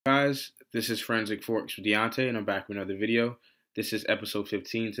guys? This is Forensic Forex with Deontay, and I'm back with another video. This is episode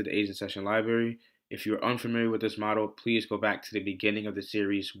 15 to the Asian Session Library. If you're unfamiliar with this model, please go back to the beginning of the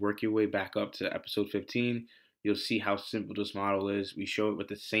series, work your way back up to episode 15. You'll see how simple this model is. We show it with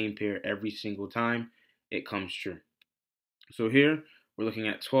the same pair every single time it comes true. So here, we're looking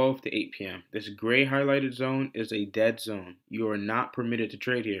at 12 to 8 p.m. This gray highlighted zone is a dead zone. You are not permitted to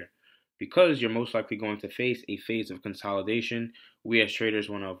trade here. Because you're most likely going to face a phase of consolidation, we as traders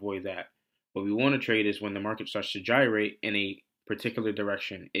want to avoid that. What we want to trade is when the market starts to gyrate in a particular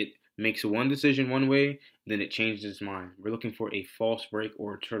direction. It makes one decision one way, then it changes its mind. We're looking for a false break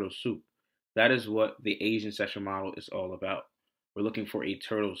or a turtle soup. That is what the Asian session model is all about. We're looking for a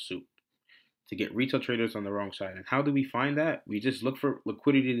turtle soup to get retail traders on the wrong side. And how do we find that? We just look for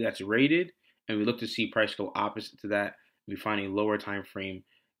liquidity that's rated, and we look to see price go opposite to that. We find a lower time frame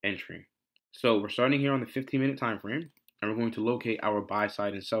entry. So we're starting here on the 15-minute time frame, and we're going to locate our buy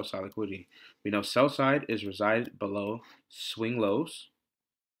side and sell side liquidity. We know sell side is resided below swing lows.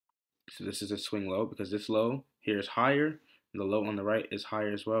 So this is a swing low because this low here is higher, and the low on the right is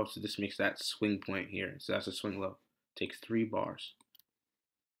higher as well. So this makes that swing point here. So that's a swing low. Takes 3 bars.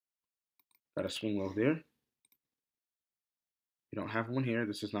 Got a swing low there. We don't have one here.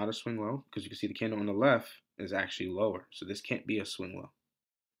 This is not a swing low because you can see the candle on the left is actually lower. So this can't be a swing low.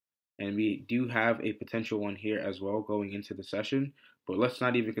 And we do have a potential one here as well going into the session. But let's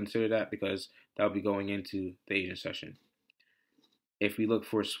not even consider that because that'll be going into the Asian session. If we look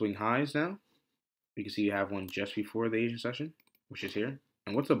for swing highs now, we can see you have one just before the Asian session, which is here.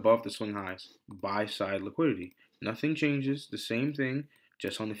 And what's above the swing highs? Buy side liquidity. Nothing changes. The same thing,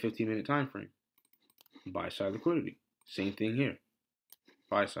 just on the 15-minute time frame. Buy side liquidity. Same thing here.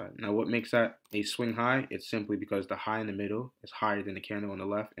 Buy side. Now what makes that a swing high? It's simply because the high in the middle is higher than the candle on the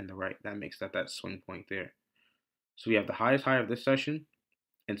left and the right. That makes that swing point there. So we have the highest high of this session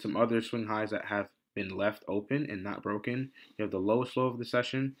and some other swing highs that have been left open and not broken. You have the lowest low of the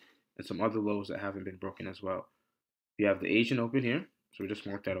session and some other lows that haven't been broken as well. We have the Asian open here, so we just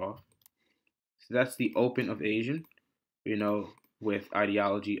mark that off. So that's the open of Asian. You know, with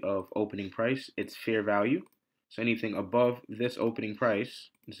ideology of opening price, it's fair value. So anything above this opening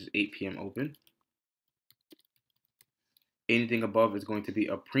price, this is 8 p.m. open. Anything above is going to be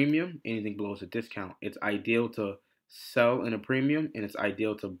a premium. Anything below is a discount. It's ideal to sell in a premium, and it's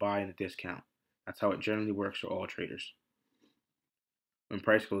ideal to buy in a discount. That's how it generally works for all traders. When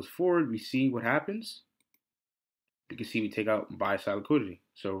price goes forward, we see what happens. You can see we take out buy side liquidity.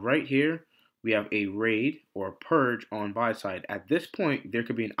 So right here, we have a raid or a purge on buy side. At this point, there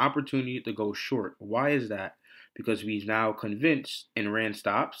could be an opportunity to go short. Why is that? Because we've now convinced and ran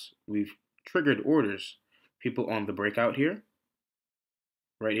stops. We've triggered orders. People on the breakout here,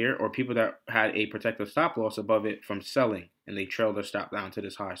 right here, or people that had a protective stop loss above it from selling, and they trailed their stop down to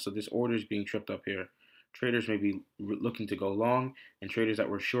this high. So this order is being tripped up here. Traders may be looking to go long, and traders that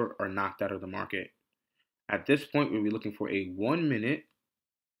were short are knocked out of the market. At this point, we'll be looking for a 1-minute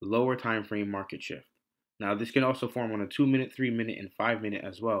lower time frame market shift. Now, this can also form on a 2-minute, 3-minute, and 5-minute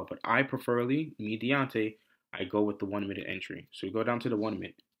as well. But I preferably, me, Deontay, I go with the 1-minute entry. So we go down to the 1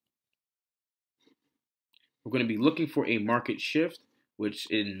 minute. We're going to be looking for a market shift, which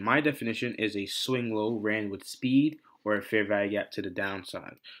in my definition is a swing low ran with speed or a fair value gap to the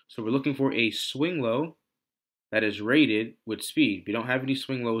downside. So we're looking for a swing low that is rated with speed. We don't have any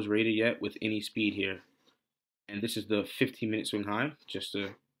swing lows rated yet with any speed here. And this is the 15-minute swing high, just to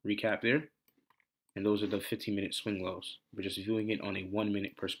recap there. And those are the 15-minute swing lows. We're just viewing it on a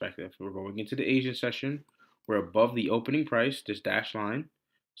 1-minute perspective. We're going into the Asian session. We're above the opening price, this dashed line.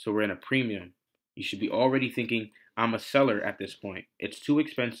 So we're in a premium. You should be already thinking, I'm a seller at this point. It's too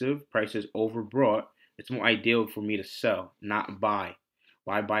expensive. Price is overbought. It's more ideal for me to sell, not buy.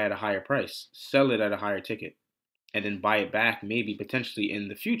 Why buy at a higher price? Sell it at a higher ticket. And then buy it back, maybe potentially in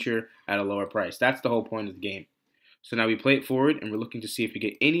the future at a lower price. That's the whole point of the game. So now we play it forward, and we're looking to see if we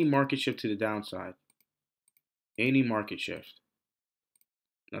get any market shift to the downside. Any market shift.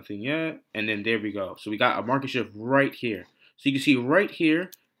 Nothing yet. And then there we go. So we got a market shift right here. So you can see right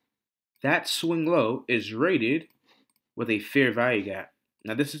here, that swing low is rated with a fair value gap.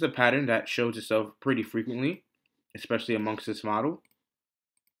 Now this is a pattern that shows itself pretty frequently, especially amongst this model.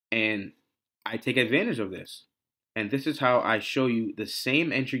 And I take advantage of this. And this is how I show you the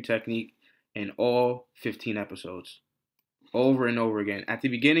same entry technique in all 15 episodes, over and over again. At the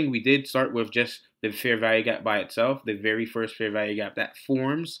beginning, we did start with just the fair value gap by itself, the very first fair value gap that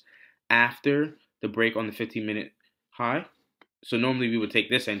forms after the break on the 15-minute high. So normally we would take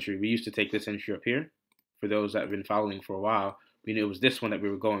this entry. We used to take this entry up here. For those that have been following for a while, we knew it was this one that we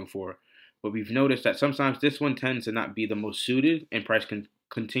were going for. But we've noticed that sometimes this one tends to not be the most suited, and price can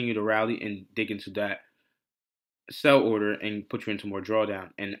continue to rally and dig into that sell order and put you into more drawdown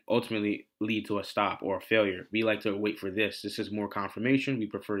and ultimately lead to a stop or a failure. We like to wait for this. This is more confirmation. We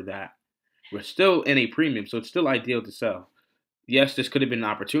prefer that. We're still in a premium, so it's still ideal to sell. Yes, this could have been an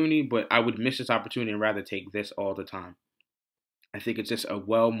opportunity, but I would miss this opportunity and rather take this all the time. I think it's just a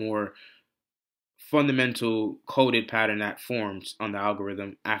more fundamental coded pattern that forms on the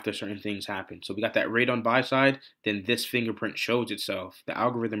algorithm after certain things happen. So we got that rate on buy side, then this fingerprint shows itself. The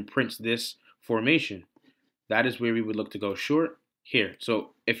algorithm prints this formation. That is where we would look to go short here.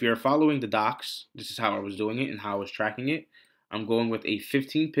 So if you're following the docs, this is how I was doing it and how I was tracking it. I'm going with a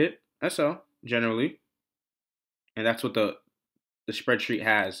 15 pip SL generally, and that's what the spreadsheet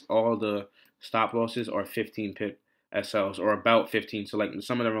has. All the stop losses are 15 pip SLs or about 15. So like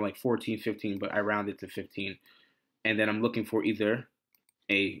some of them are like 14, 15, but I rounded to 15. And then I'm looking for either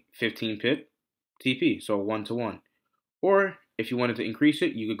a 15 pip TP, so 1-to-1. Or if you wanted to increase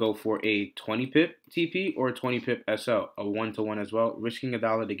it, you could go for a 20 pip TP or a 20 pip SL, a 1-to-1 as well, risking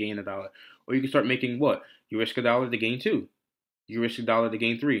 $1 to gain $1. Or you can start making what? You risk $1 to gain 2. You risk $1 to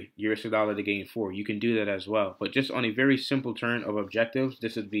gain 3. You risk $1 to gain 4. You can do that as well. But just on a very simple turn of objectives,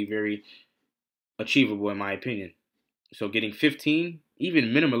 this would be very achievable in my opinion. So getting 15, even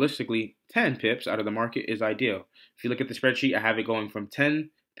minimalistically 10 pips out of the market is ideal. If you look at the spreadsheet, I have it going from 10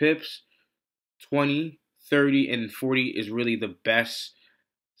 pips, 20, 30, and 40 is really the best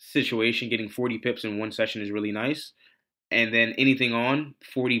situation. Getting 40 pips in one session is really nice. And then anything on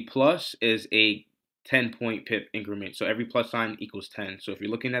 40 plus is a 10-point pip increment. So every plus sign equals 10. So if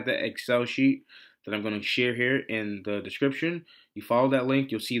you're looking at the Excel sheet that I'm going to share here in the description, you follow that link,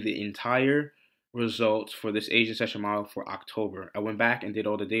 you'll see the entire results for this Asian session model for October. I went back and did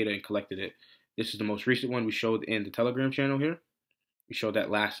all the data and collected it. This is the most recent one we showed in the Telegram channel here. We showed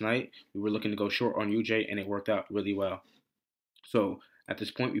that last night. We were looking to go short on UJ, and it worked out really well. So at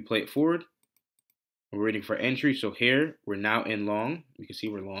this point, we play it forward. We're waiting for entry. So here, we're now in long. You can see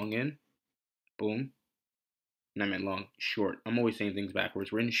we're long in. Boom. And I meant long, short. I'm always saying things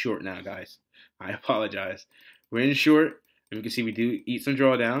backwards. We're in short now, guys. I apologize. We're in short, and we can see we do eat some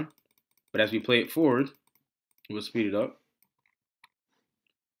drawdown. But as we play it forward, we'll speed it up.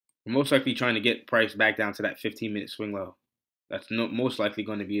 We're most likely trying to get price back down to that 15-minute swing low. That's most likely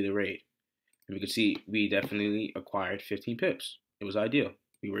going to be the rate. And we can see we definitely acquired 15 pips. It was ideal.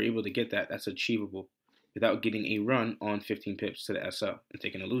 We were able to get that. That's achievable without getting a run on 15 pips to the SL. And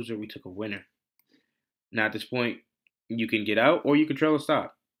taking a loser, we took a winner. Now at this point, you can get out or you can trail a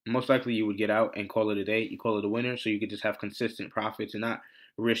stop. Most likely you would get out and call it a day. You call it a winner so you could just have consistent profits and not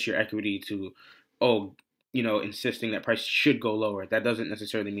risk your equity to, insisting that price should go lower. That doesn't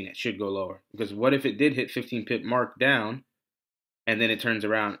necessarily mean it should go lower. Because what if it did hit 15 pip mark down and then it turns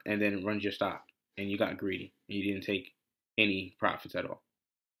around and then it runs your stop and you got greedy and you didn't take any profits at all?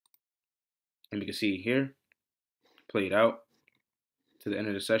 And we can see here, played out to the end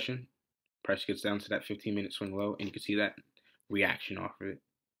of the session. Price gets down to that 15-minute swing low, and you can see that reaction off of it.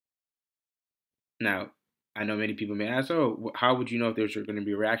 Now, I know many people may ask, oh, how would you know if there's going to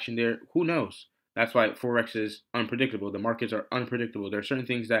be a reaction there? Who knows? That's why Forex is unpredictable. The markets are unpredictable. There are certain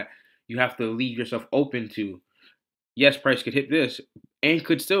things that you have to leave yourself open to. Yes, price could hit this and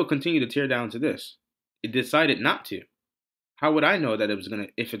could still continue to tear down to this. It decided not to. How would I know that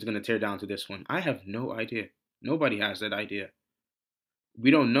if it's gonna tear down to this one? I have no idea. Nobody has that idea. We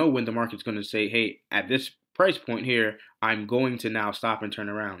don't know when the market's going to say, hey, at this price point here, I'm going to now stop and turn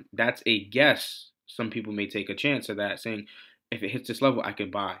around. That's a guess. Some people may take a chance of that, saying, if it hits this level, I can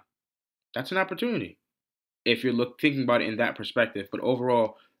buy. That's an opportunity if you're thinking about it in that perspective. But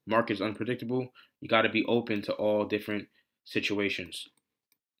overall, market is unpredictable. You got to be open to all different situations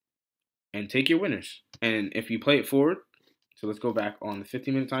and take your winners. And if you play it forward, so let's go back on the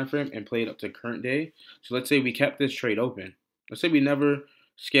 15-minute time frame and play it up to current day. So let's say we kept this trade open. Let's say we never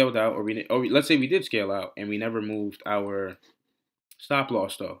scaled out, or let's say we did scale out and we never moved our stop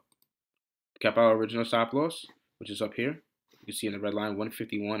loss though. Kept our original stop loss, which is up here. You can see in the red line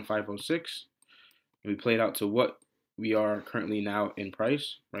 151.506. And we played out to what we are currently now in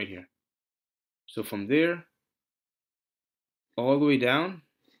price right here. So from there all the way down,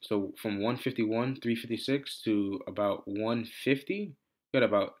 so from 151.356 to about 150, got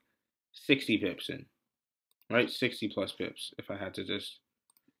about 60 pips in. Right, 60 plus pips if I had to just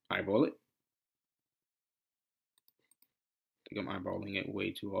eyeball it. I think I'm eyeballing it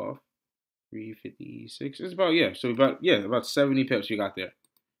way too off. 356. It's about, about 70 pips you got there.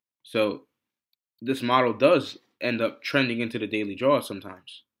 So this model does end up trending into the daily draw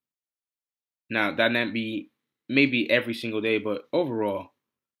sometimes. Now, that might be maybe every single day, but overall,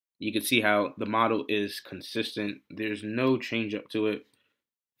 you can see how the model is consistent. There's no change up to it.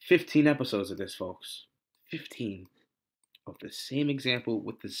 15 episodes of this, folks. 15 of the same example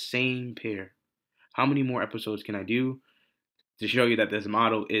with the same pair. How many more episodes can I do to show you that this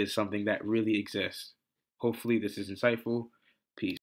model is something that really exists? Hopefully this is insightful. Peace.